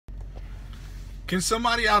Can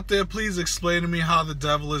somebody out there please explain to me how the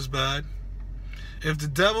devil is bad? If the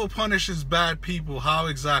devil punishes bad people, how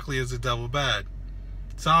exactly is the devil bad?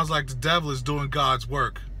 Sounds like the devil is doing God's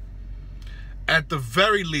work. At the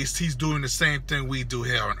very least, he's doing the same thing we do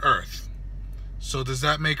here on earth. So does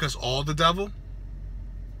that make us all the devil?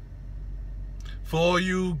 For all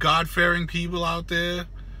you God-fearing people out there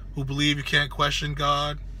who believe you can't question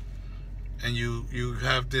God, and you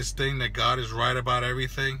have this thing that God is right about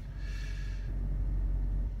everything,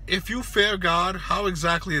 if you fear God, how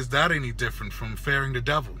exactly is that any different from fearing the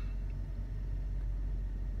devil?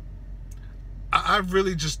 I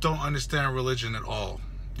really just don't understand religion at all.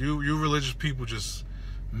 You religious people just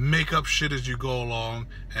make up shit as you go along,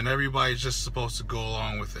 and everybody's just supposed to go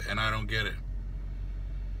along with it, and I don't get it.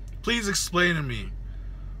 Please explain to me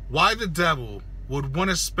why the devil would want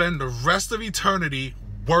to spend the rest of eternity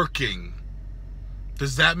working.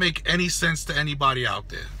 Does that make any sense to anybody out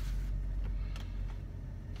there?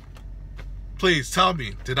 Please tell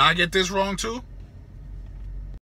me, did I get this wrong too?